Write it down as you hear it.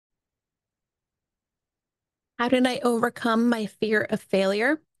How did I overcome my fear of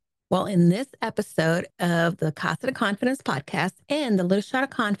failure? Well, in this episode of the Casa de Confidence podcast and the Little Shot of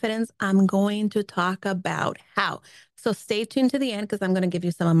Confidence, I'm going to talk about how. So stay tuned to the end because I'm going to give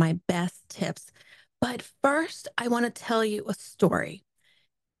you some of my best tips. But first, I want to tell you a story.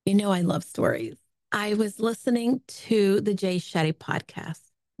 You know, I love stories. I was listening to the Jay Shetty podcast.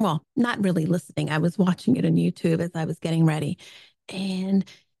 Well, not really listening. I was watching it on YouTube as I was getting ready. And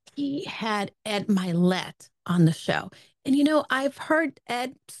he had Ed Milet on the show. And, you know, I've heard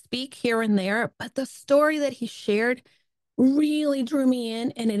Ed speak here and there, but the story that he shared really drew me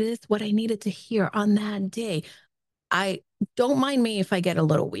in. And it is what I needed to hear on that day. I don't mind me if I get a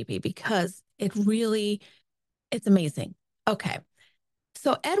little weepy because it's amazing. Okay.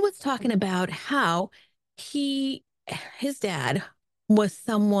 So Ed was talking about how he, his dad was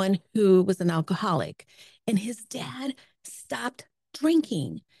someone who was an alcoholic, and his dad stopped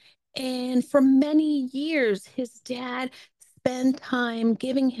drinking. And for many years, his dad spent time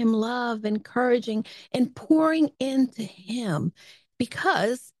giving him love, encouraging, and pouring into him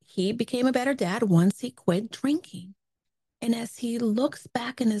because he became a better dad once he quit drinking. And as he looks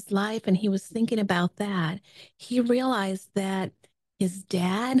back in his life and he was thinking about that, he realized that his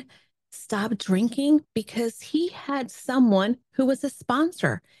dad stopped drinking because he had someone who was a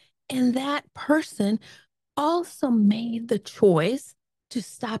sponsor. And that person also made the choice to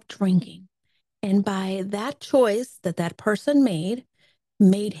stop drinking. And by that choice that that person made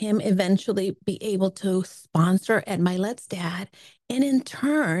him eventually be able to sponsor Ed Milet's dad. And in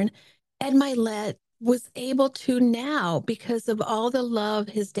turn, Ed Milet was able to now, because of all the love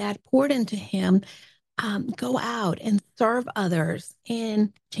his dad poured into him, go out and serve others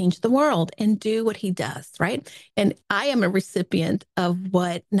and change the world and do what he does, right? And I am a recipient of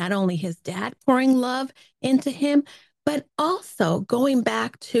what not only his dad pouring love into him, but also going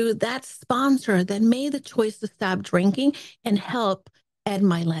back to that sponsor that made the choice to stop drinking and help Ed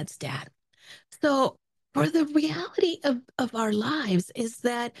Milet's dad. So, for the reality of our lives is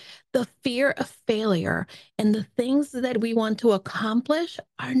that the fear of failure and the things that we want to accomplish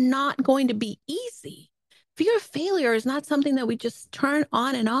are not going to be easy. Fear of failure is not something that we just turn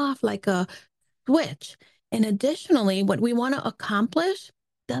on and off like a switch. And additionally, what we want to accomplish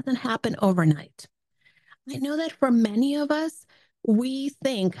doesn't happen overnight. I know that for many of us, we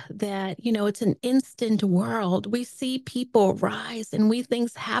think that, it's an instant world. We see people rise and we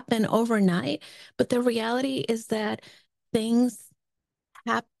things happen overnight. But the reality is that things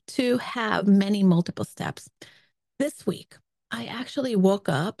have to have many multiple steps. This week, I actually woke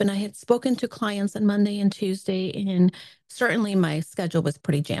up and I had spoken to clients on Monday and Tuesday, and certainly my schedule was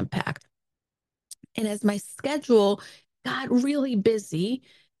pretty jam packed. And as my schedule got really busy,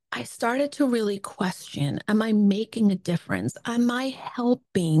 I started to really question, am I making a difference? Am I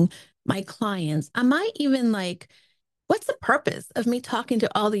helping my clients? Am I even like, what's the purpose of me talking to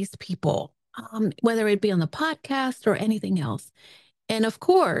all these people, whether it be on the podcast or anything else? And of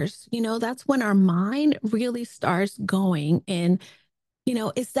course, that's when our mind really starts going. And,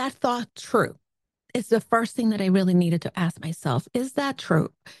 is that thought true? It's the first thing that I really needed to ask myself. Is that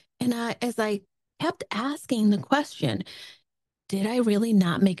true? And as I kept asking the question, did I really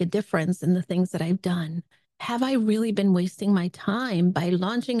not make a difference in the things that I've done? Have I really been wasting my time by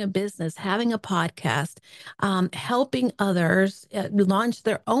launching a business, having a podcast, helping others launch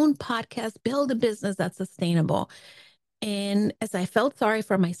their own podcast, build a business that's sustainable? And as I felt sorry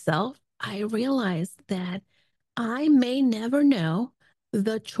for myself, I realized that I may never know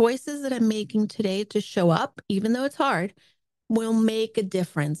the choices that I'm making today to show up, even though it's hard, will make a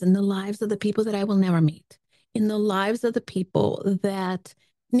difference in the lives of the people that I will never meet, in the lives of the people that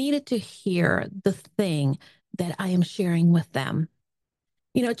needed to hear the thing that I am sharing with them.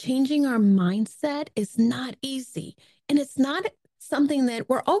 Changing our mindset is not easy, and it's not something that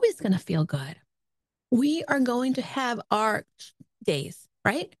we're always going to feel good. We are going to have our days,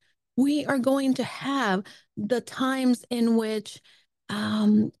 right? We are going to have the times in which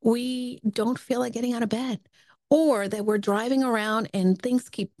we don't feel like getting out of bed, or that we're driving around and things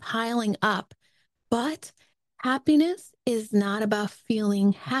keep piling up. But happiness is not about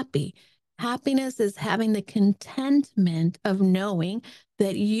feeling happy. Happiness is having the contentment of knowing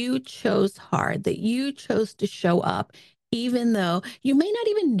that you chose hard, that you chose to show up, even though you may not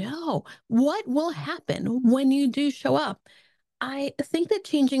even know what will happen when you do show up. I think that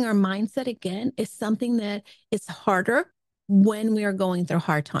changing our mindset again is something that is harder when we are going through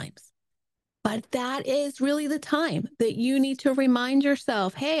hard times. But that is really the time that you need to remind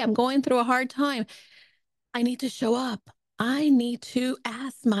yourself, hey, I'm going through a hard time. I need to show up. I need to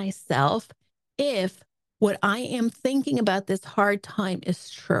ask myself if what I am thinking about this hard time is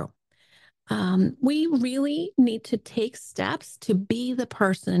true. We really need to take steps to be the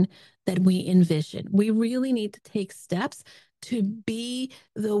person that we envision. We really need to take steps to be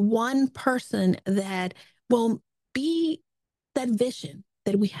the one person that will be that vision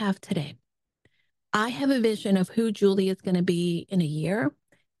that we have today. I have a vision of who Julie is going to be in a year,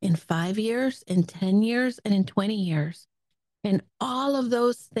 in 5 years, in 10 years, and in 20 years. And all of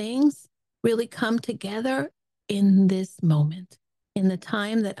those things really come together in this moment, in the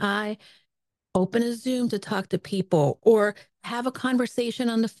time that I open a Zoom to talk to people or have a conversation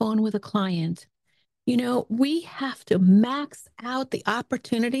on the phone with a client. We have to max out the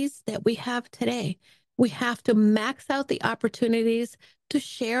opportunities that we have today. We have to max out the opportunities to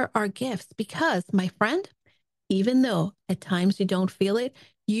share our gifts because, my friend, even though at times you don't feel it,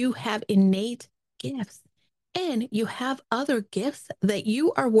 you have innate gifts and you have other gifts that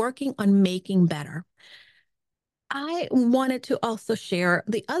you are working on making better. I wanted to also share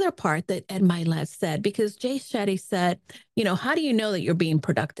the other part that Ed Milet said, because Jay Shetty said, how do you know that you're being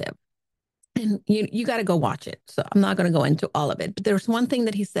productive? And you got to go watch it. So I'm not going to go into all of it. But there's one thing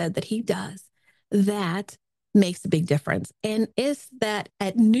that he said that he does that makes a big difference. And is that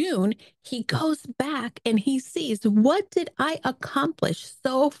at noon, he goes back and he sees, what did I accomplish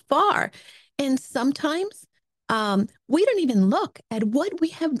so far? And sometimes we don't even look at what we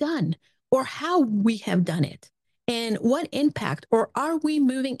have done or how we have done it and what impact, or are we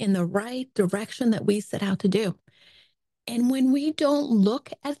moving in the right direction that we set out to do? And when we don't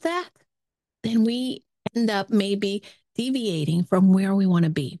look at that, then we end up maybe deviating from where we want to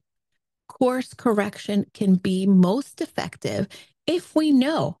be. Course correction can be most effective if we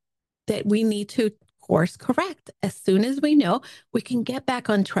know that we need to course correct. As soon as we know, we can get back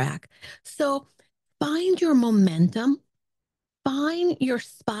on track. So find your momentum, find your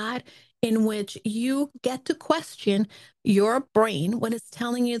spot in which you get to question your brain when it's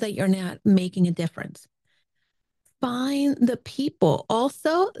telling you that you're not making a difference. Find the people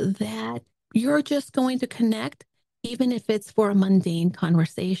also that you're just going to connect, even if it's for a mundane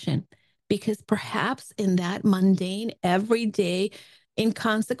conversation, because perhaps in that mundane, everyday,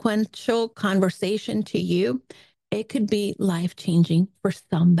 inconsequential conversation to you, it could be life-changing for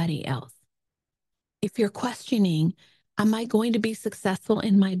somebody else. If you're questioning, am I going to be successful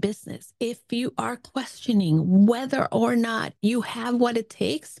in my business? If you are questioning whether or not you have what it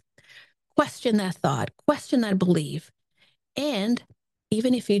takes, question that thought, question that belief. And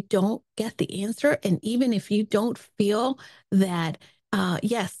even if you don't get the answer, and even if you don't feel that,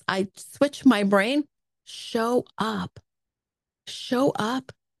 yes, I switch my brain, show up. Show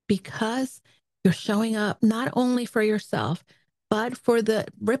up because you're showing up not only for yourself, but for the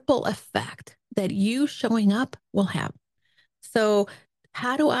ripple effect that you showing up will have. So,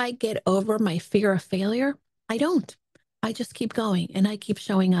 how do I get over my fear of failure? I don't. I just keep going and I keep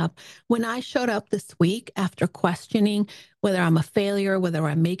showing up. When I showed up this week after questioning whether I'm a failure, whether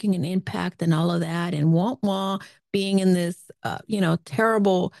I'm making an impact and all of that, and being in this,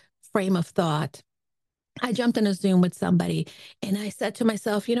 terrible frame of thought, I jumped in a Zoom with somebody and I said to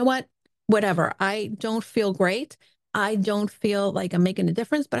myself, you know what? Whatever. I don't feel great. I don't feel like I'm making a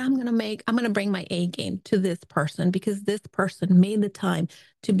difference, but I'm going to bring my A game to this person because this person made the time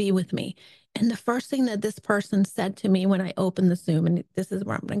to be with me. And the first thing that this person said to me when I opened the Zoom, and this is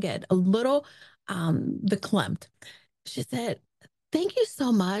where I'm going to get a little verklempt. She said, thank you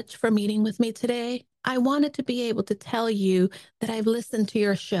so much for meeting with me today. I wanted to be able to tell you that I've listened to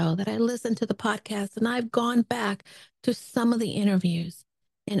your show, that I listened to the podcast, and I've gone back to some of the interviews,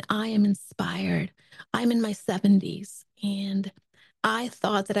 and I am inspired. I'm in my 70s, and I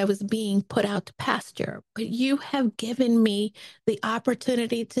thought that I was being put out to pasture, but you have given me the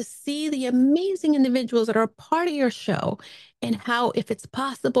opportunity to see the amazing individuals that are a part of your show and how, if it's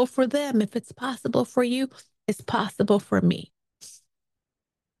possible for them, if it's possible for you, it's possible for me.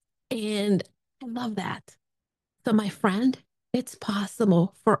 And I love that. So, my friend, it's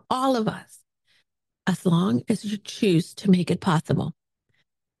possible for all of us as long as you choose to make it possible.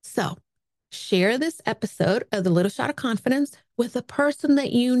 So, share this episode of The Little Shot of Confidence with a person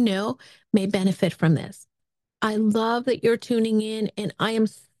that you know may benefit from this. I love that you're tuning in, and I am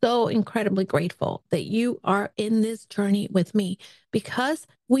so incredibly grateful that you are in this journey with me because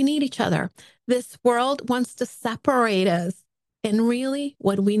we need each other. This world wants to separate us, and really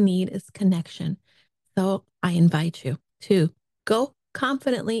what we need is connection. So I invite you to go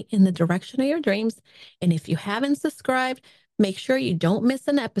confidently in the direction of your dreams. And if you haven't subscribed, make sure you don't miss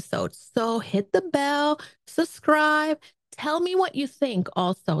an episode. So hit the bell, subscribe, tell me what you think.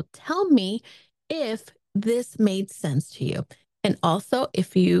 Also, tell me if this made sense to you. And also,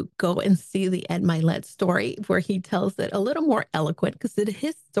 if you go and see the Ed Milet story where he tells it a little more eloquent, because it's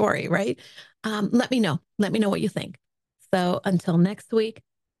his story, right? Let me know. Let me know what you think. So until next week,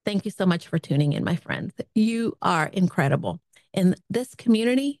 thank you so much for tuning in, my friends. You are incredible. And this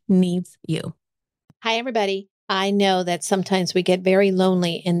community needs you. Hi, everybody. I know that sometimes we get very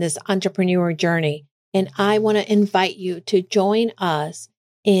lonely in this entrepreneur journey, and I want to invite you to join us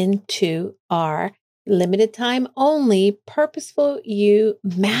into our limited time only Purposeful You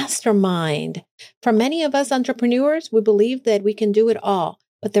Mastermind. For many of us entrepreneurs, we believe that we can do it all,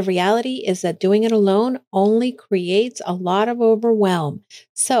 but the reality is that doing it alone only creates a lot of overwhelm.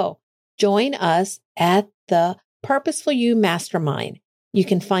 So join us at the Purposeful You Mastermind. You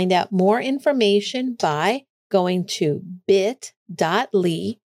can find out more information by going to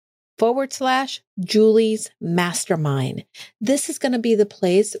bit.ly/Julie's Mastermind. This is going to be the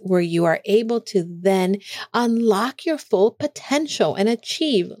place where you are able to then unlock your full potential and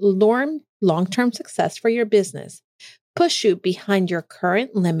achieve long-term success for your business. Push you behind your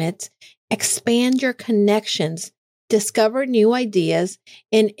current limits, expand your connections, discover new ideas,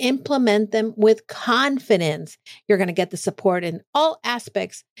 and implement them with confidence. You're going to get the support in all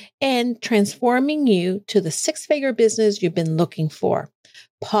aspects and transforming you to the six-figure business you've been looking for.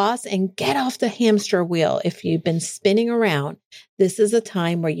 Pause and get off the hamster wheel if you've been spinning around. This is a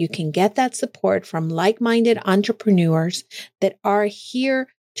time where you can get that support from like-minded entrepreneurs that are here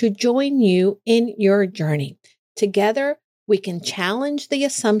to join you in your journey. Together, we can challenge the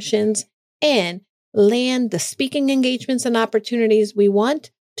assumptions and land the speaking engagements and opportunities we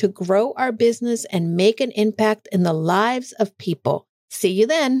want to grow our business and make an impact in the lives of people. See you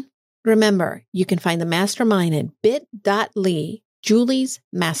then. Remember, you can find the mastermind at bit.ly, Julie's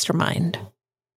Mastermind.